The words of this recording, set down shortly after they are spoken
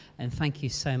and thank you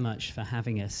so much for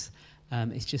having us.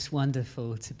 It's just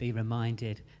wonderful to be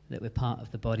reminded that we're part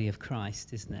of the body of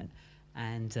Christ, isn't it?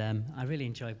 And I really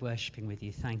enjoyed worshipping with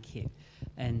you. Thank you.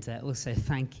 And also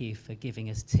thank you for giving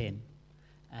us Tim.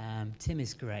 Tim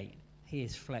is great. He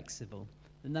is flexible.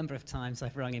 The number of times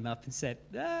I've rung him up and said,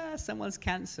 someone's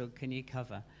cancelled, can you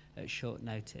cover at short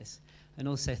notice? And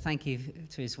also thank you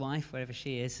to his wife, wherever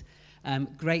she is.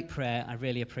 Great prayer, I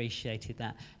really appreciated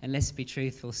that. And let's be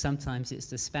truthful, sometimes it's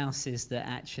the spouses that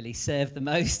actually serve the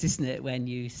most, isn't it, when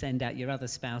you send out your other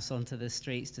spouse onto the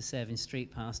streets to serve in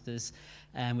street pastors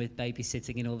with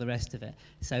babysitting and all the rest of it.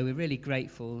 So we're really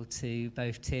grateful to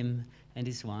both Tim and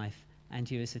his wife and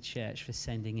you as a church for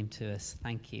sending him to us.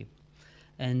 Thank you.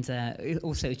 And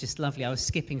also, it was just lovely. I was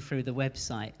skipping through the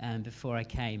website before I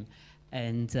came,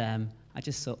 and I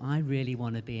just thought, I really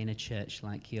want to be in a church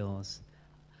like yours.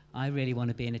 I really want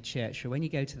to be in a church where when you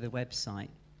go to the website,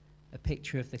 a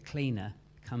picture of the cleaner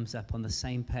comes up on the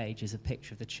same page as a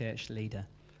picture of the church leader.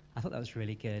 I thought that was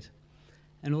really good.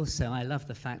 And also, I love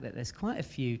the fact that there's quite a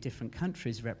few different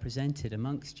countries represented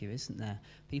amongst you, isn't there?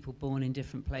 People born in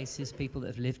different places, people that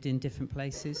have lived in different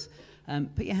places.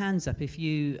 Put your hands up if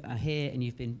you are here and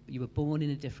you were born in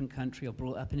a different country or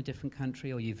brought up in a different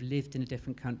country, or you've lived in a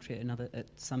different country at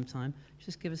some time.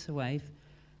 Just give us a wave.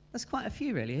 That's quite a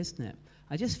few, really, isn't it?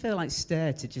 I just feel like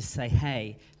stirred to just say,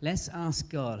 hey, let's ask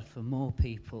God for more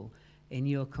people in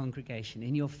your congregation,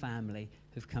 in your family,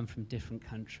 who've come from different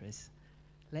countries.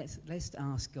 Let's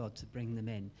ask God to bring them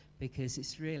in, because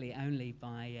it's really only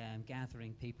by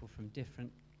gathering people from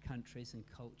different countries and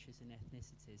cultures and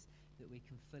ethnicities that we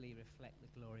can fully reflect the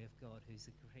glory of God, who's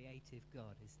a creative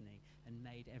God, isn't he, and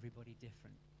made everybody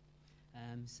different.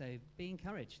 So be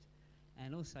encouraged.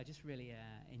 And also, I just really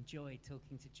enjoyed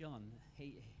talking to John.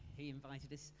 He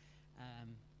invited us.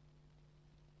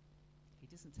 He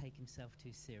doesn't take himself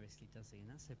too seriously, does he? And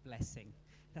that's a blessing.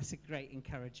 That's a great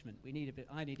encouragement. I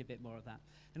need a bit more of that.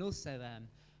 And also,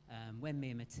 when me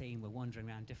and my team were wandering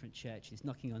around different churches,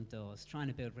 knocking on doors, trying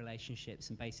to build relationships,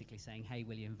 and basically saying, hey,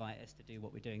 will you invite us to do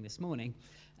what we're doing this morning?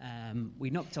 We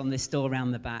knocked on this door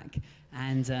around the back,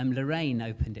 and Lorraine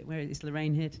opened it. Is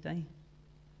Lorraine here today?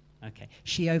 Okay.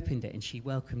 She opened it and she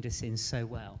welcomed us in so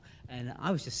well. And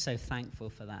I was just so thankful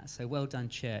for that. So well done,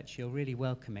 church. You're really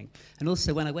welcoming. And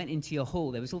also, when I went into your hall,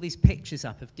 there was all these pictures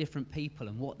up of different people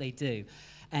and what they do.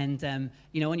 And, on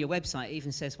your website, it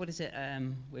even says, what is it?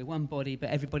 We're one body,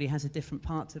 but everybody has a different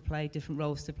part to play, different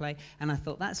roles to play. And I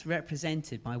thought that's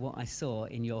represented by what I saw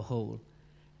in your hall.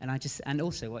 And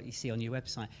also what you see on your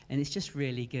website. And it's just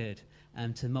really good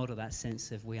to model that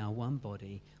sense of we are one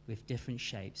body with different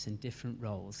shapes and different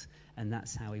roles, and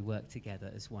that's how we work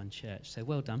together as one church. So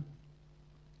well done.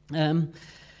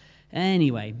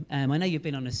 Anyway, I know you've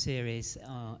been on a series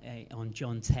on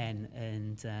John 10,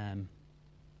 and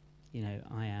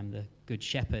I am the Good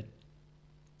Shepherd.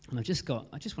 And I just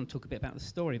want to talk a bit about the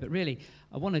story, but really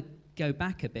I want to go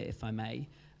back a bit, if I may.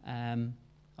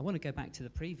 I want to go back to the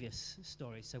previous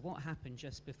story. So what happened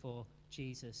just before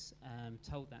Jesus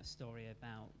told that story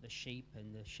about the sheep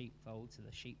and the sheepfolds and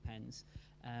the sheep pens?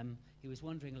 He was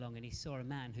wandering along and he saw a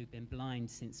man who'd been blind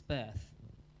since birth.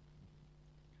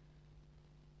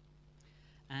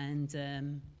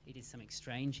 And he did something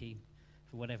strange. He,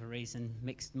 for whatever reason,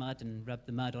 mixed mud and rubbed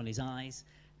the mud on his eyes.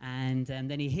 And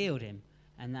then he healed him.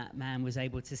 And that man was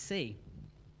able to see.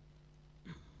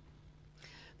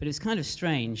 But it was kind of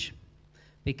strange,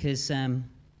 because that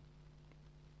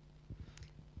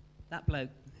bloke,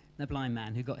 the blind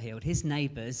man who got healed, his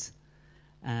neighbours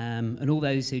and all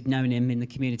those who'd known him in the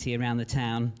community around the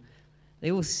town, they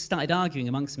all started arguing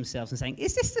amongst themselves and saying,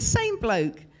 is this the same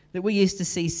bloke that we used to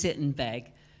see sit and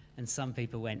beg? And some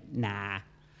people went, nah.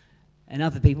 And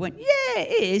other people went, yeah,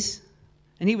 it is.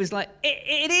 And he was like,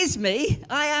 it is me.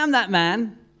 I am that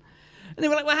man. And they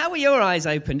were like, well, how were your eyes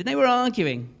opened? And they were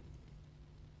arguing.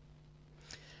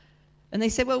 And they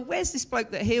said, well, where's this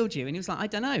bloke that healed you? And he was like, I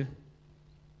don't know.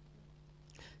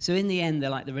 So in the end,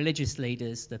 the religious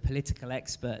leaders, the political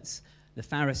experts, the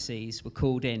Pharisees were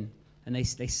called in. And they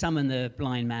summoned the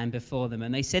blind man before them.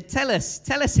 And they said, tell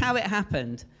us how it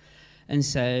happened. And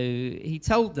so he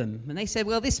told them. And they said,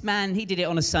 well, this man, he did it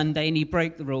on a Sunday and he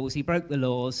broke the rules, he broke the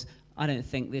laws. I don't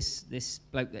think this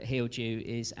bloke that healed you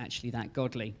is actually that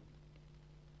godly.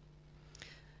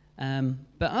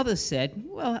 But others said,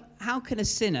 well, how can a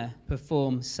sinner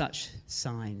perform such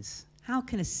signs? How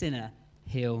can a sinner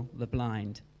heal the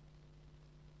blind?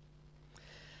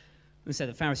 And so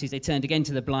the Pharisees, they turned again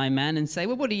to the blind man and say,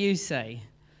 well, what do you say?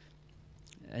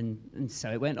 And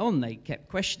so it went on. They kept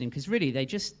questioning because really they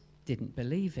just didn't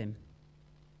believe him.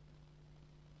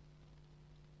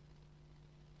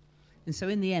 And so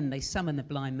in the end, they summoned the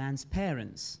blind man's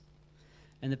parents.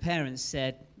 And the parents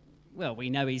said, well, we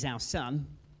know he's our son,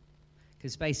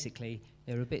 because basically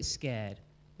they were a bit scared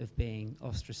of being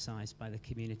ostracized by the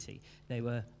community. They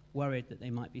were worried that they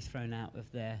might be thrown out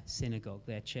of their synagogue,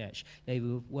 their church. They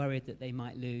were worried that they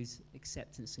might lose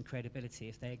acceptance and credibility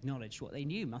if they acknowledged what they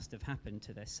knew must have happened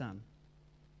to their son.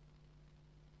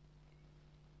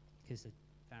 Because the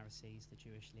Pharisees, the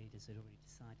Jewish leaders, had already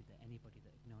decided that anybody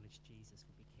that acknowledged Jesus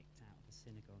would be kicked out of the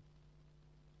synagogue.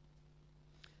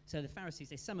 So the Pharisees,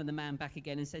 they summoned the man back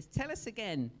again and says, tell us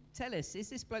again, tell us, is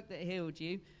this bloke that healed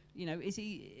you, is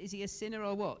he a sinner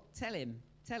or what?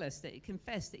 Tell us that he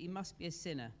confessed that he must be a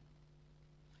sinner.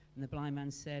 And the blind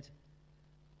man said,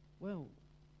 well,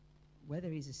 whether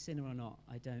he's a sinner or not,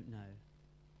 I don't know.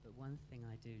 But one thing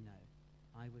I do know,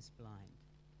 I was blind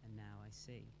and now I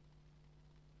see.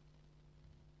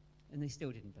 And they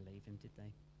still didn't believe him, did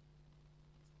they?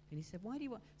 And he said, why do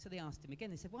you want... So they asked him again.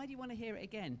 They said, why do you want to hear it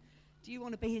again? Do you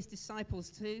want to be his disciples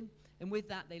too? And with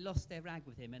that, they lost their rag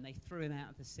with him and they threw him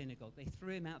out of the synagogue. They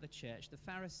threw him out of the church. The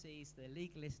Pharisees, the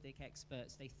legalistic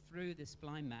experts, they threw this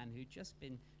blind man who'd just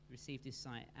received his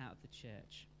sight out of the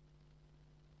church.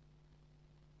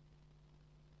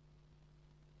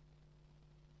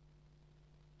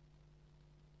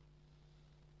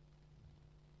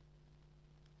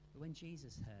 But when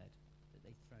Jesus heard that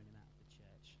they'd thrown him out of the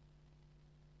church,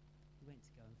 he went to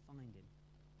go and find him.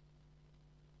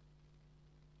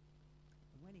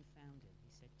 And when he found him, he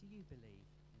said, do you believe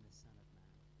in the Son of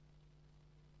Man?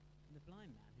 And the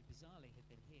blind man, who bizarrely had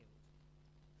been healed,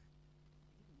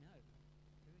 he didn't know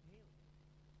who had healed him.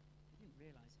 He didn't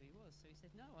realize who he was. So he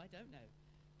said, no, I don't know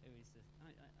who is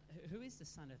the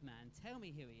Son of Man. Tell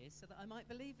me who he is so that I might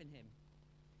believe in him.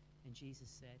 And Jesus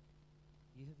said,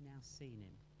 you have now seen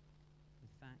him.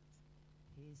 In fact,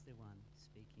 he is the one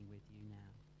speaking with you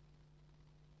now.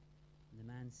 And the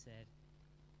man said,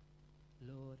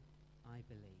 Lord, I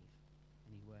believe.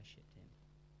 And he worshipped him.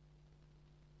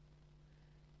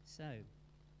 So,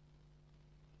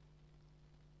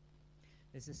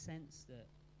 there's a sense that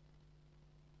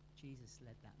Jesus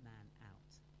led that man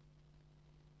out.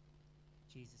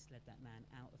 Jesus led that man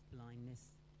out of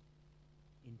blindness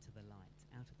into the light,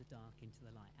 out of the dark into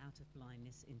the light, out of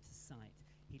blindness into sight.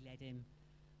 He led him,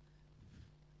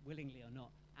 willingly or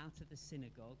not, out of the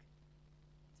synagogue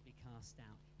to be cast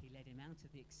out. He led him out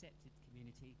of the accepted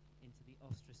community into the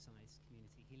ostracized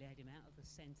community. He led him out of the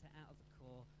center, out of the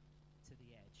core, to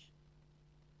the edge.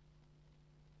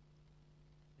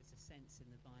 There's a sense in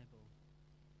the Bible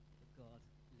that God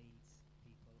leads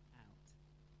people out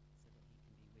so that he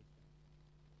can be with them.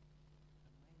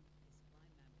 And when this blind man was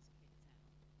kicked out,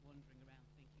 wandering around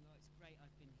thinking, oh, it's great,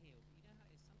 I've been healed. But you know how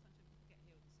it is, sometimes when people get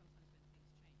healed, and sometimes when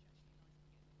things change,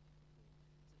 actually life can get more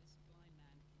difficult. So this blind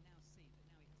man can now see, but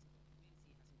now he hasn't got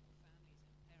community, he hasn't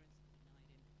got family, his parents have denied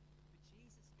him. But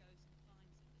Jesus goes and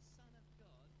finds him. The Son of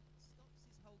God stops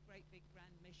his whole great big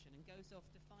grand mission and goes off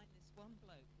to find this one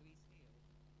bloke who he's healed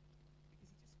because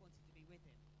he just wanted to be with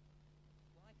him.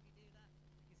 Why did he do that?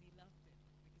 Because he loved him.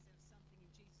 Because there was something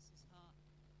in Jesus' heart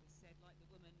that said, like the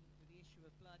woman with the issue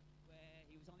of blood, where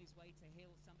he was on his way to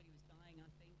heal somebody who was dying,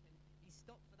 I think, and he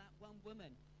stopped for that one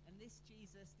woman. And this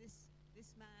Jesus,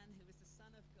 this man who was the Son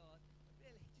of God,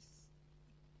 really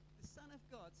the Son of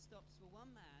God stops for one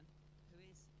man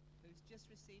who's just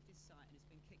received his sight and has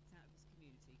been kicked out of his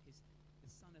community because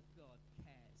the Son of God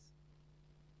cares.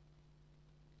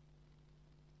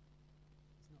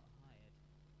 He's not a hired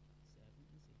servant,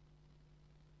 is he?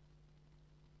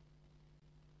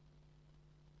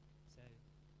 So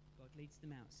God leads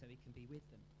them out so he can be with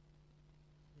them.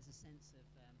 There's a sense of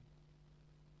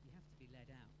you have to be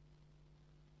led out.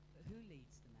 But who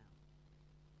leads them out?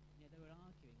 You know, they were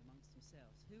arguing amongst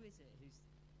themselves. Who is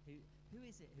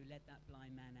it who led that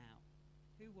blind man out?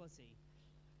 Who was he?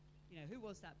 You know, who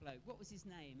was that bloke? What was his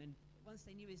name? And once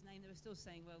they knew his name, they were still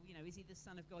saying, well, you know, is he the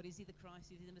Son of God? Is he the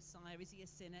Christ? Is he the Messiah? Is he a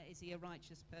sinner? Is he a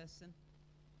righteous person?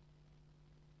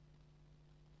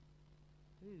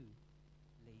 Who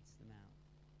leads them out?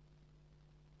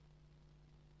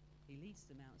 He leads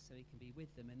them out so he can be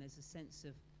with them. And there's a sense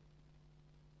of,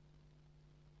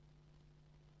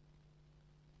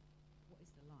 what is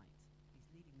the light? He's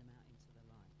leading them out into the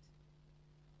light.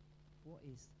 What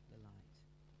is the light?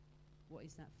 What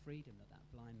is that freedom that that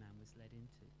blind man was led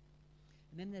into?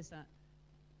 And then there's that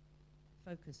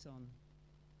focus on,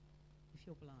 if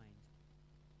you're blind,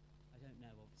 I don't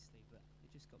know obviously, but it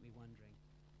just got me wondering,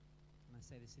 and I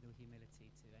say this in all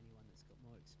humility to anyone that's got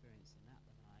more experience in that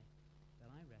than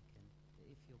I reckon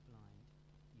that if you're blind,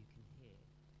 you can hear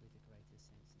with a greater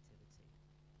sensitivity.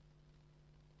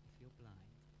 If you're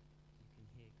blind, you can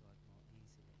hear God more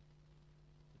easily.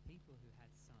 people who had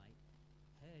sight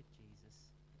heard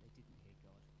Jesus, but they didn't hear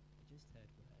God. They just heard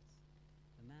words.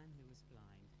 The man who was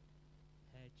blind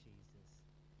heard Jesus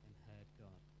and heard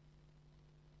God.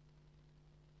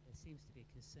 There seems to be a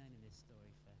concern in this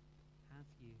story for, have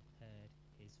you heard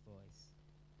his voice?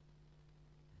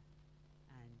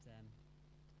 And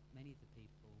many of the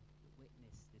people that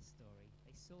witnessed this story,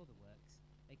 they saw the works.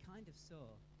 They kind of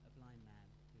saw a blind man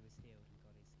who was healed and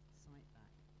got his sight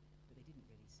back, but they didn't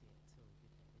really see it at all,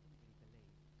 did they? They didn't really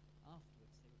believe.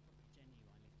 Afterwards, they were probably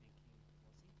genuinely thinking,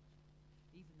 was he?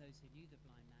 Even those who knew the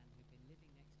blind man, who'd been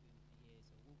living next to him for years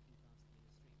or walking past him in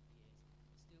the street for years,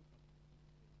 still probably didn't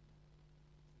really know.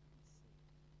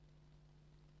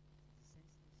 They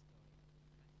didn't see.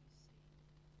 There's a sense in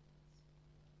the story,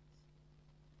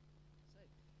 have you seen God's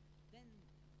works? So then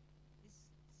this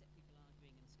set people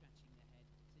arguing and scratching their head.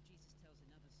 So Jesus tells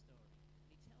another story.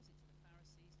 He tells it to the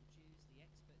Pharisees, the Jews, the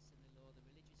experts in the law, the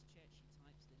religious churchy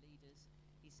types, the leaders.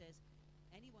 He says,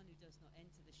 anyone who does not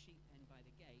enter the sheep pen by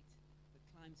the gate, but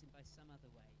climbs in by some other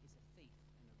way, is a thief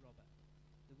and a robber.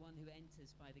 The one who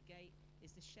enters by the gate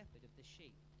is the shepherd of the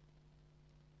sheep.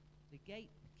 The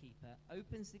gatekeeper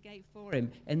opens the gate for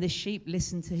him, and the sheep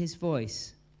listen to his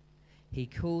voice. He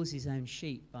calls his own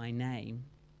sheep by name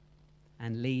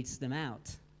and leads them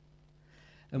out.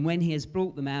 And when he has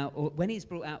brought them out, or when he's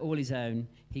brought out all his own,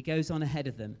 he goes on ahead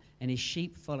of them, and his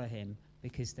sheep follow him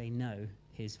because they know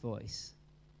his voice.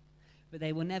 But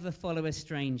they will never follow a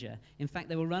stranger. In fact,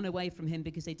 they will run away from him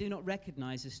because they do not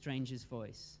recognize a stranger's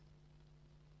voice.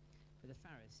 But the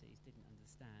Pharisees didn't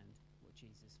understand what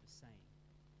Jesus was saying,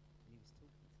 and he was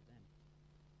talking to them.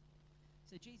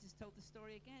 So Jesus told the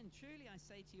story again. Truly I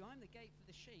say to you, I'm the gate for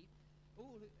the sheep.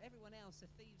 Everyone else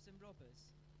are thieves and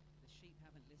robbers. The sheep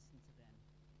haven't listened to them.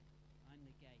 I'm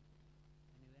the gate,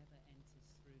 and whoever enters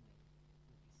through me will be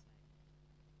saved.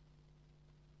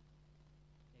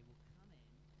 They will come in,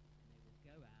 and they will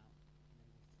go out, and they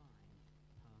will find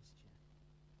pasture.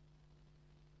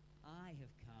 I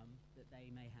have come that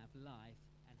they may have life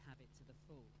and have it to the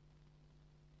full.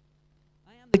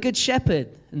 I am the good shepherd,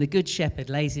 and the good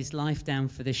shepherd lays his life down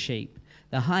for the sheep.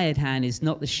 The hired hand is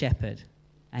not the shepherd,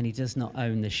 and he does not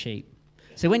own the sheep.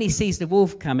 So when he sees the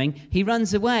wolf coming, he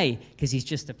runs away because he's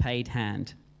just a paid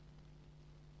hand.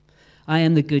 I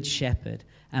am the good shepherd,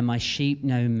 and my sheep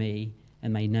know me,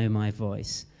 and they know my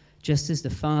voice, just as the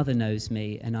Father knows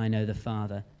me, and I know the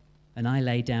Father, and I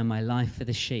lay down my life for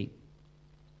the sheep.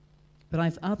 But I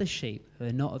have other sheep who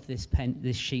are not of this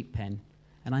sheep pen,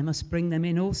 and I must bring them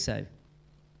in also.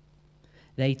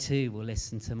 They too will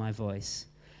listen to my voice,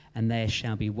 and there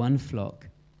shall be one flock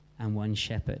and one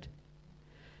shepherd.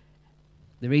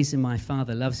 The reason my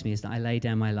Father loves me is that I lay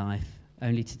down my life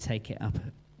only to take it up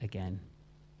again.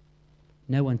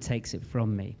 No one takes it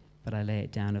from me, but I lay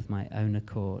it down of my own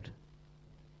accord.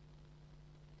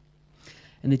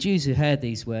 And the Jews who heard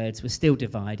these words were still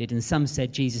divided, and some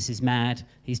said, Jesus is mad,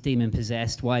 he's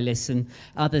demon-possessed, why listen?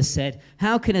 Others said,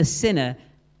 how can a sinner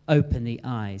open the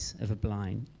eyes of the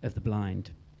blind?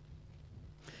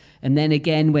 And then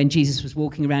again, when Jesus was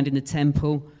walking around in the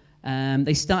temple,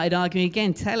 they started arguing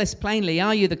again. Tell us plainly,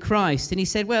 are you the Christ? And he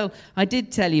said, well, I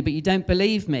did tell you, but you don't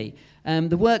believe me.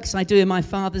 The works I do in my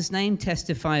Father's name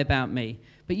testify about me,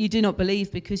 but you do not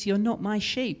believe because you're not my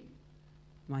sheep.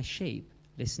 My sheep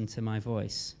listen to my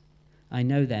voice. I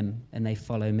know them, and they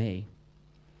follow me.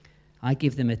 I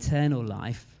give them eternal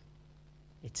life,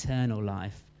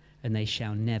 and they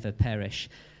shall never perish.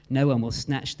 No one will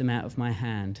snatch them out of my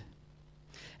hand.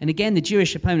 And again, the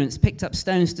Jewish opponents picked up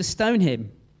stones to stone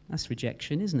him. That's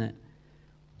rejection, isn't it?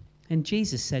 And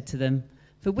Jesus said to them,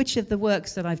 for which of the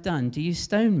works that I've done do you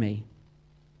stone me?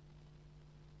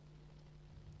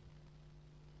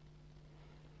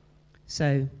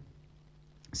 So,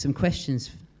 some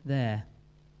questions there.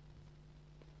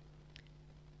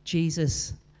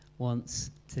 Jesus wants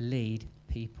to lead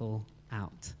people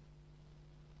out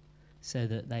so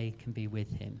that they can be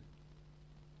with him.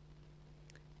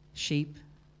 Sheep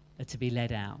are to be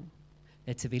led out.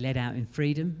 They're to be led out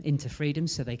into freedom,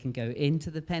 so they can go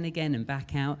into the pen again and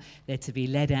back out. They're to be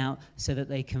led out so that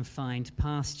they can find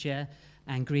pasture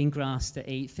and green grass to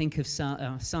eat. Think of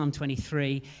Psalm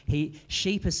 23.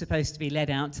 Sheep are supposed to be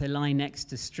led out to lie next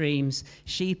to streams.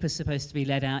 Sheep are supposed to be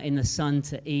led out in the sun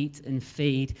to eat and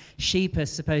feed. Sheep are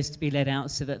supposed to be led out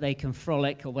so that they can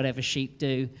frolic, or whatever sheep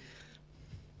do.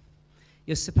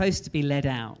 You're supposed to be led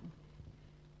out.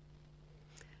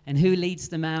 And who leads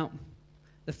them out?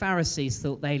 The Pharisees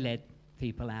thought they led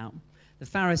people out. The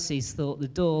Pharisees thought the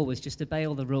door was just obey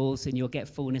all the rules and you'll get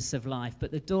fullness of life. But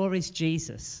the door is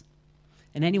Jesus.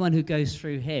 And anyone who goes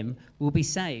through him will be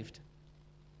saved.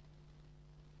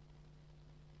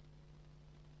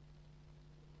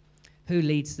 Who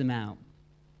leads them out?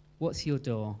 What's your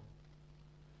door?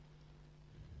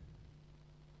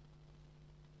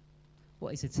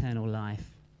 What is eternal life?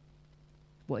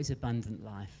 What is abundant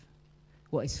life?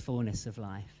 What is fullness of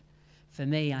life? For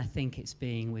me, I think it's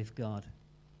being with God.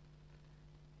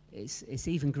 It's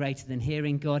even greater than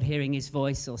hearing God, hearing his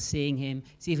voice or seeing him.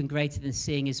 It's even greater than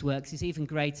seeing his works. It's even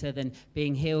greater than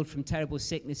being healed from terrible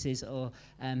sicknesses or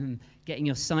getting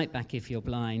your sight back if you're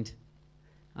blind.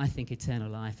 I think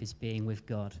eternal life is being with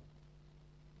God.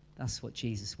 That's what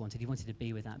Jesus wanted. He wanted to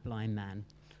be with that blind man.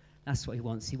 That's what he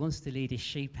wants. He wants to lead his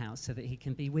sheep out so that he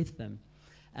can be with them.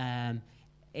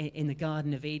 In the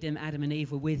Garden of Eden, Adam and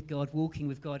Eve were with God, walking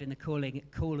with God in the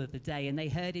call of the day, and they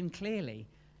heard him clearly.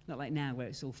 Not like now where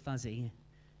it's all fuzzy,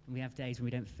 and we have days when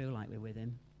we don't feel like we're with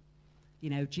him. You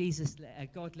know, God led his people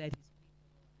out of slavery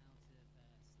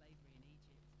in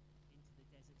Egypt into the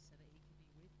desert so that he could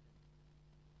be with them.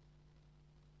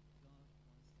 God wants to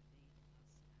lead us out.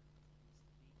 He wants to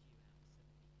lead you out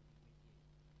so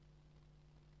that he can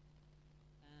be with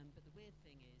you. But the weird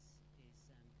thing is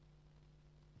parents,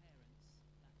 that blind man, they want to be led out.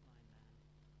 They prefer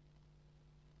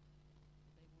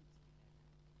to stay.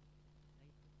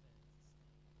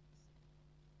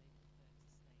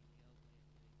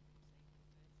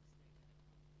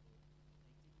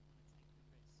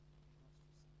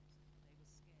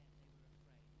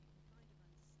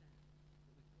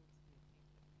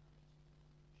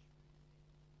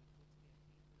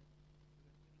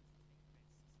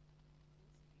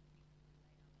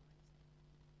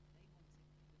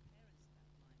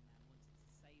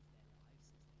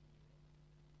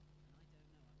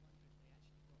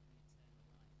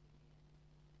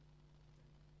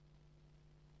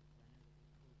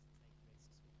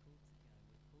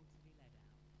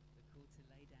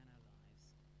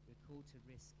 Called to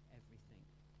risk everything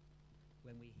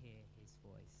when we hear his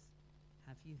voice.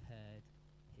 Have you heard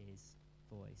his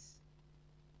voice?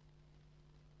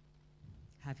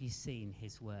 Have you seen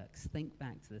his works? Think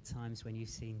back to the times when you've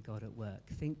seen God at work.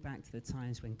 Think back to the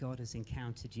times when God has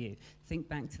encountered you. Think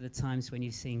back to the times when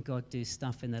you've seen God do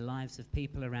stuff in the lives of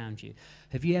people around you.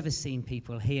 Have you ever seen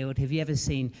people healed? Have you ever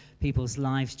seen people's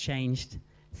lives changed?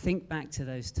 Think back to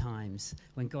those times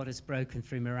when God has broken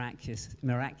through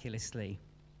miraculously.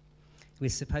 We're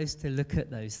supposed to look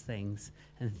at those things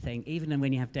and think, even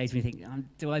when you have days when you think,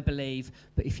 do I believe?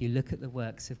 But if you look at the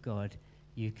works of God,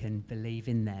 you can believe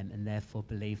in them and therefore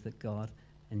believe that God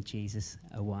and Jesus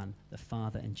are one. The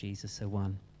Father and Jesus are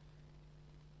one.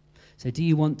 So do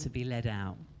you want to be led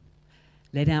out?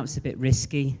 Led out's a bit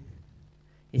risky.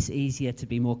 It's easier to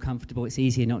be more comfortable. It's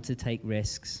easier not to take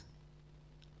risks.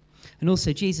 And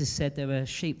also Jesus said there were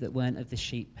sheep that weren't of the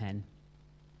sheep pen.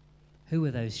 Who were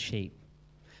those sheep?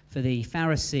 For the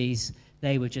Pharisees,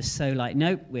 they were just so like,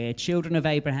 nope, we're children of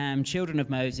Abraham, children of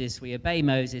Moses, we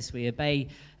obey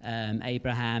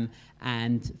Abraham,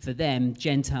 and for them,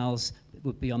 Gentiles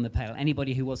would be on the pale.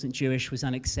 Anybody who wasn't Jewish was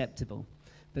unacceptable.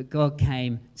 But God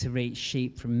came to reach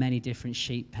sheep from many different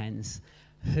sheep pens.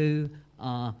 Who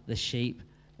are the sheep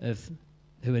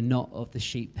who are not of the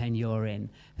sheep pen you're in?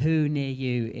 Who near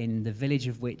you in the village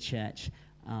of Whitchurch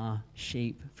are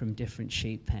sheep from different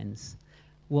sheep pens?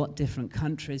 What different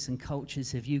countries and cultures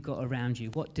have you got around you?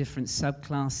 What different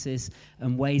subclasses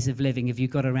and ways of living have you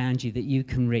got around you that you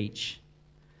can reach?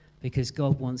 Because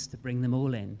God wants to bring them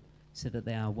all in so that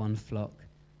they are one flock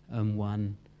and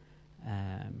one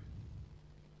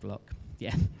flock.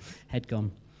 Yeah, head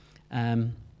gone.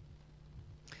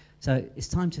 So it's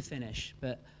time to finish,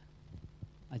 but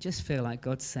I just feel like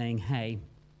God's saying, hey,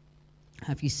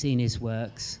 have you seen his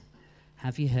works?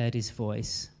 Have you heard his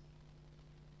voice?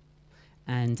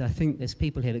 And I think there's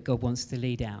people here that God wants to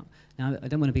lead out. Now, I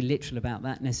don't want to be literal about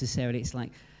that necessarily. It's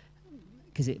like,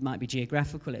 because it might be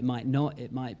geographical, it might not.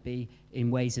 It might be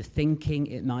in ways of thinking.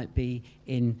 It might be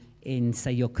in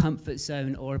say, your comfort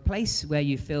zone or a place where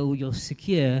you feel you're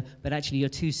secure, but actually you're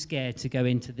too scared to go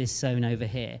into this zone over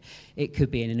here. It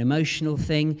could be an emotional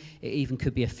thing. It even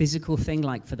could be a physical thing,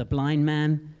 like for the blind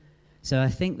man. So I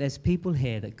think there's people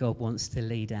here that God wants to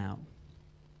lead out.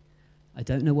 I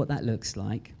don't know what that looks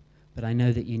like. But I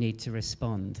know that you need to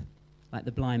respond. Like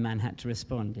the blind man had to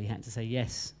respond. He had to say,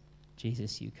 yes,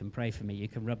 Jesus, you can pray for me. You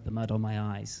can rub the mud on my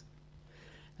eyes.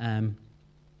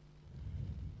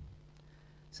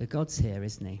 So God's here,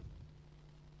 isn't he?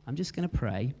 I'm just going to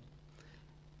pray.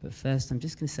 But first, I'm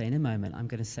just going to say in a moment, I'm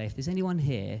going to say, if there's anyone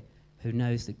here who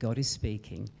knows that God is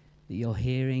speaking, that you're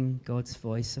hearing God's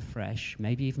voice afresh,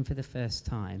 maybe even for the first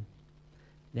time,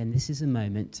 then this is a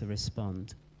moment to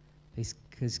respond.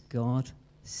 Because God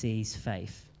sees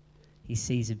faith. He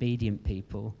sees obedient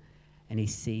people, and he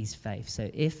sees faith.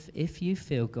 So if you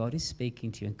feel God is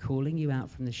speaking to you and calling you out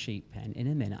from the sheep pen, in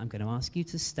a minute, I'm going to ask you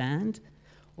to stand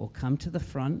or come to the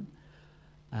front.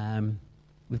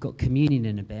 We've got communion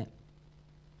in a bit.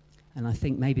 And I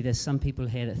think maybe there's some people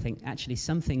here that think, actually,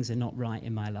 some things are not right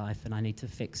in my life and I need to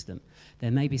fix them.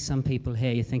 There may be some people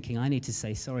here, you're thinking, I need to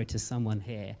say sorry to someone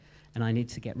here and I need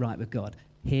to get right with God.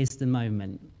 Here's the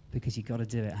moment, because you've got to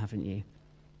do it, haven't you?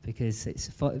 Because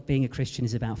being a Christian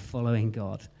is about following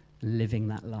God, living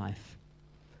that life.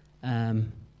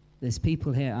 There's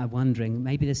people here are wondering,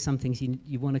 maybe there's some things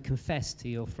you want to confess to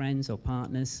your friends or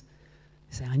partners.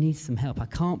 Say, I need some help. I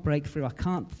can't break through. I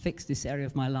can't fix this area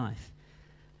of my life.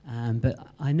 But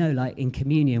I know, like in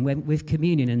communion, with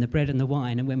communion and the bread and the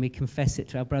wine, and when we confess it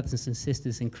to our brothers and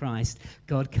sisters in Christ,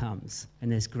 God comes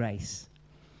and there's grace.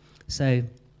 So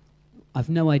I've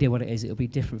no idea what it is. It'll be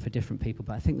different for different people,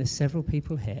 but I think there's several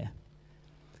people here,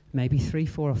 maybe 3,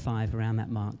 4, or 5 around that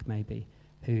mark maybe,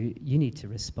 who you need to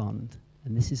respond.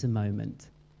 And this is a moment.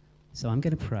 So I'm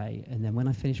going to pray, and then when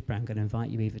I finish praying, I'm going to invite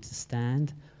you either to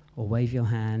stand or wave your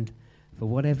hand for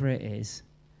whatever it is.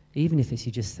 Even if it's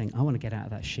you just think, I want to get out of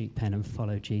that sheep pen and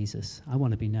follow Jesus. I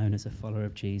want to be known as a follower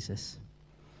of Jesus.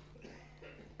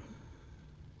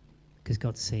 Because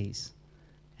God sees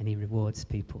and he rewards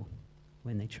people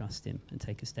when they trust him and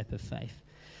take a step of faith.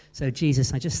 So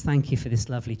Jesus, I just thank you for this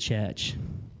lovely church.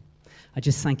 I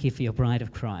just thank you for your bride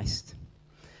of Christ.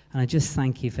 And I just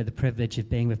thank you for the privilege of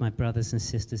being with my brothers and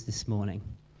sisters this morning.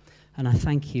 And I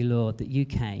thank you, Lord, that you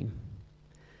came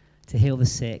to heal the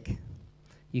sick.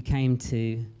 You came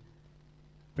to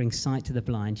bring sight to the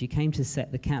blind. You came to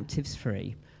set the captives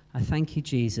free. I thank you,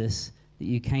 Jesus, that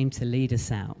you came to lead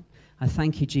us out. I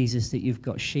thank you, Jesus, that you've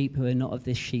got sheep who are not of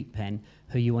this sheep pen,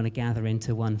 who you want to gather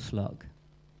into one flock.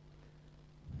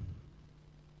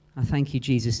 I thank you,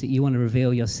 Jesus, that you want to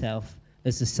reveal yourself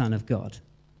as the Son of God.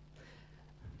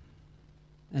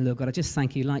 And Lord God, I just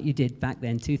thank you, like you did back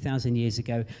then, 2,000 years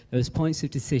ago. There was points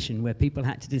of decision where people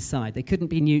had to decide. They couldn't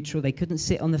be neutral. They couldn't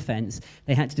sit on the fence.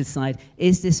 They had to decide,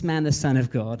 is this man the Son of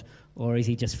God, or is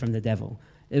he just from the devil?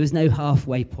 There was no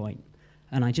halfway point.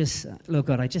 And I just, Lord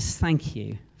God, I just thank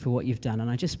you for what you've done. And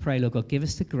I just pray, Lord God, give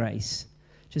us the grace.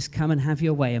 Just come and have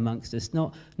your way amongst us.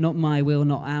 Not my will,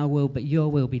 not our will, but your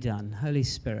will be done. Holy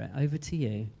Spirit, over to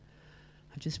you.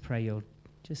 I just pray you'll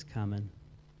just come and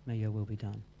may your will be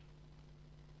done.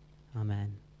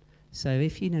 Amen. So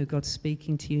if you know God's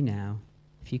speaking to you now,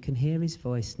 if you can hear his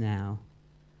voice now,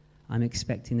 I'm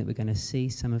expecting that we're going to see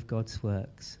some of God's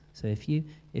works. So if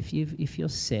you're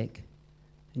sick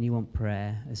and you want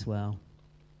prayer as well,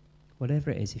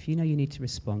 whatever it is, if you know you need to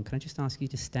respond, can I just ask you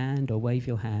to stand or wave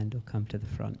your hand or come to the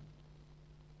front?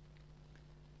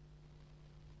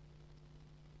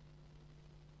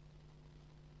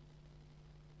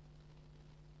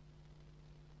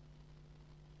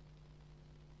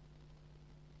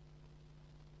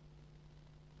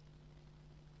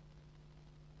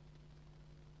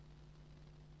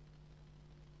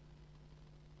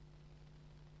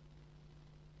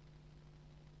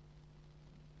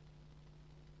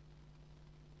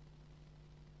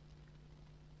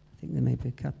 I think there may be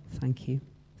a couple. Thank you.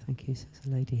 Thank you. There's a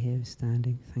lady here who's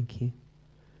standing. Thank you.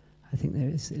 I think there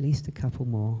is at least a couple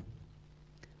more.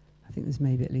 I think there's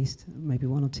maybe at least maybe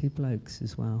 1 or 2 blokes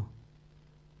as well.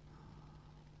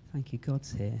 Thank you.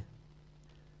 God's here.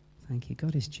 Thank you.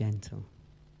 God is gentle.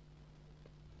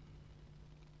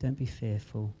 Don't be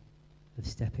fearful of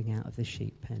stepping out of the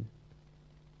sheep pen.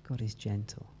 God is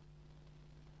gentle.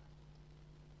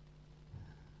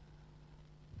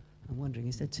 I'm wondering,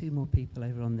 is there 2 more people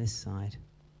over on this side?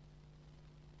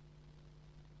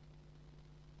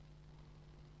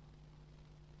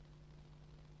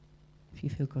 If you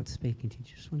feel God speaking to you, do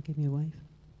you just want to give me a wave?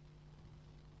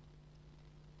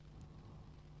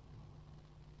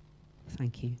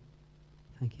 Thank you.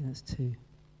 Thank you, that's 2.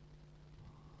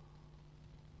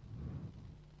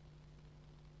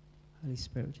 Holy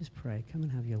Spirit, just pray. Come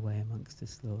and have your way amongst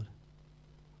us, Lord.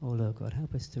 Oh, Lord God,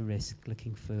 help us to risk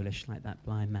looking foolish like that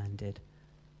blind man did.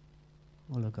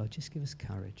 Oh, Lord God, just give us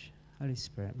courage. Holy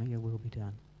Spirit, may your will be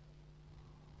done.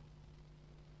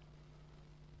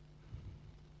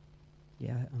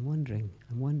 Yeah, I'm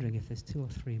wondering if there's 2 or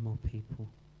 3 more people.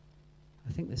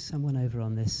 I think there's someone over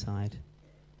on this side.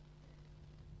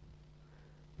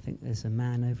 I think there's a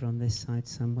man over on this side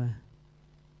somewhere.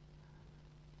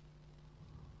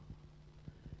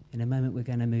 In a moment we're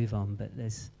going to move on, but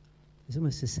there's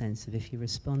almost a sense of if you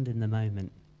respond in the moment,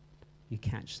 you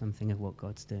catch something of what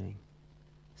God's doing.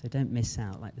 So don't miss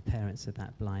out like the parents of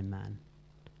that blind man.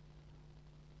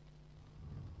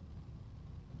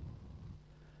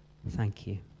 Thank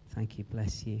you. Thank you.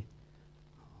 Bless you.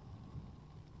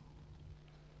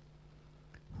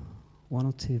 One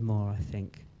or two more, I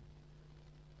think.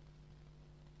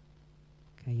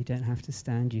 Okay, you don't have to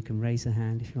stand. You can raise a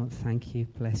hand if you want. Thank you.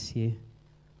 Bless you.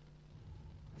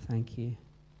 Thank you.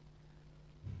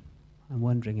 I'm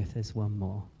wondering if there's one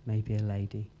more. Maybe a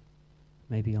lady.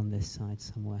 Maybe on this side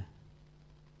somewhere.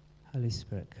 Holy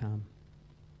Spirit, come.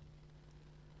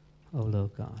 Oh,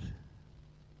 Lord God.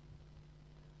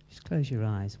 Just close your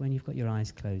eyes. When you've got your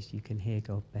eyes closed, you can hear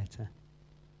God better.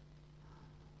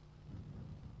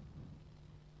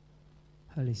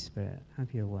 Holy Spirit,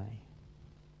 have your way.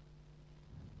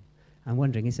 I'm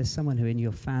wondering, is there someone who in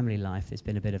your family life has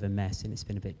been a bit of a mess and it's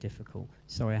been a bit difficult?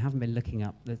 Sorry, I haven't been looking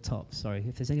up the top. Sorry.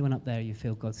 If there's anyone up there you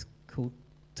feel God's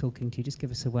talking to you, just give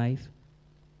us a wave.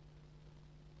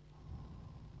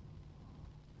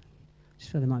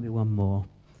 Just feel there might be one more.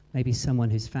 Maybe someone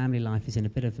whose family life is in a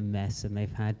bit of a mess and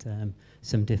they've had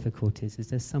some difficulties. Is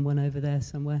there someone over there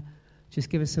somewhere? Just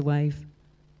give us a wave.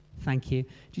 Thank you. Do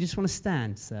you just want to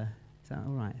stand, sir? Is that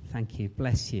all right? Thank you.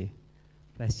 Bless you.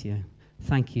 Bless you.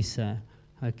 Thank you, sir.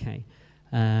 Okay.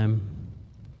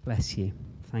 Bless you.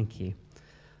 Thank you.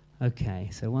 Okay,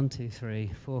 so 1, 2,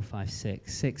 3, 4, 5,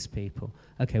 6. 6 people.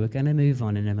 Okay, we're going to move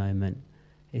on in a moment.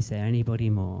 Is there anybody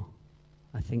more?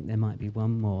 I think there might be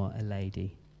one more, a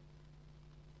lady.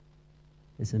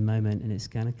 There's a moment and it's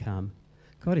going to come.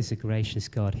 God is a gracious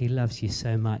God. He loves you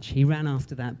so much. He ran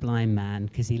after that blind man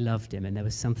because he loved him and there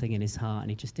was something in his heart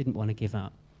and he just didn't want to give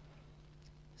up.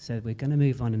 So we're going to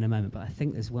move on in a moment, but I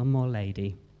think there's one more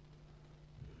lady.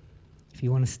 If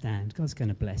you want to stand, God's going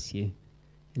to bless you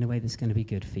in a way that's going to be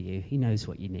good for you. He knows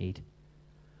what you need.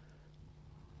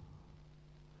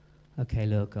 Okay,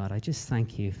 Lord God, I just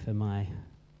thank you for my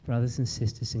brothers and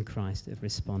sisters in Christ that have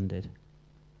responded.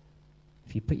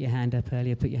 If you put your hand up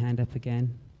earlier, put your hand up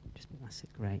again. That's it,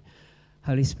 great.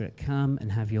 Holy Spirit, come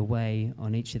and have your way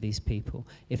on each of these people.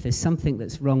 If there's something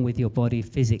that's wrong with your body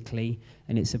physically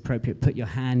and it's appropriate, put your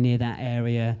hand near that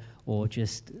area or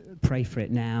just pray for it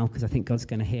now because I think God's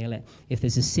going to heal it. If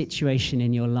there's a situation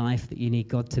in your life that you need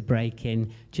God to break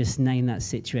in, just name that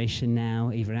situation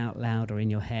now, either out loud or in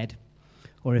your head.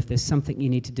 Or if there's something you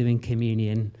need to do in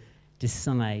communion,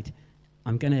 decide,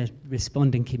 I'm going to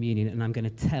respond in communion and I'm going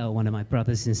to tell one of my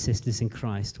brothers and sisters in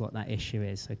Christ what that issue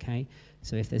is, okay?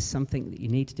 So if there's something that you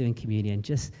need to do in communion,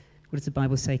 just, what does the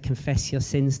Bible say? Confess your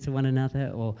sins to one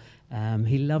another. Or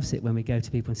he loves it when we go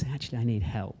to people and say, actually, I need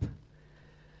help.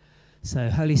 So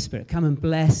Holy Spirit, come and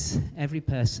bless every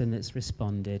person that's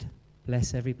responded.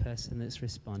 Bless every person that's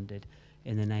responded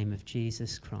in the name of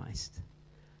Jesus Christ.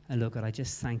 And Lord God, I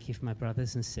just thank you for my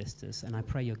brothers and sisters, and I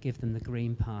pray you'll give them the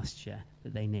green pasture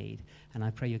that they need, and I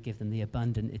pray you'll give them the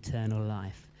abundant eternal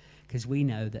life, because we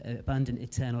know that abundant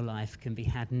eternal life can be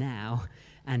had now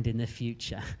and in the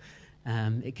future.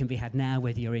 It can be had now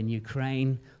whether you're in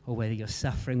Ukraine or whether you're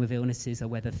suffering with illnesses or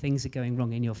whether things are going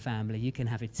wrong in your family. You can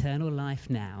have eternal life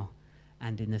now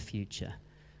and in the future.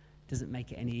 Doesn't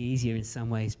make it any easier in some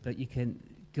ways, but you can.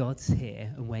 God's here,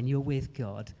 and when you're with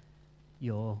God,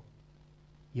 you're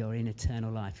in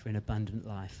eternal life, you're in abundant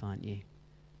life, aren't you?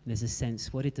 And there's a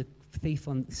sense, what did the thief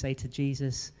say to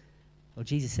Jesus? Well,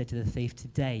 Jesus said to the thief,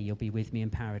 today you'll be with me in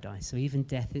paradise. So even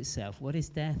death itself, what is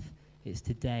death? It's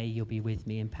today you'll be with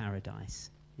me in paradise.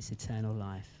 It's eternal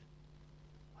life.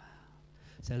 Wow.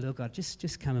 So Lord God,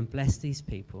 just come and bless these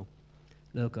people.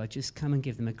 Lord God, just come and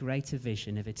give them a greater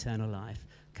vision of eternal life.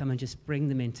 Come and just bring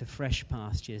them into fresh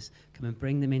pastures. Come and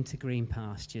bring them into green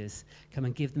pastures. Come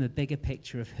and give them a bigger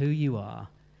picture of who you are.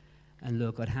 And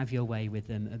Lord God, have your way with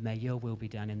them, and may your will be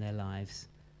done in their lives.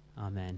 Amen.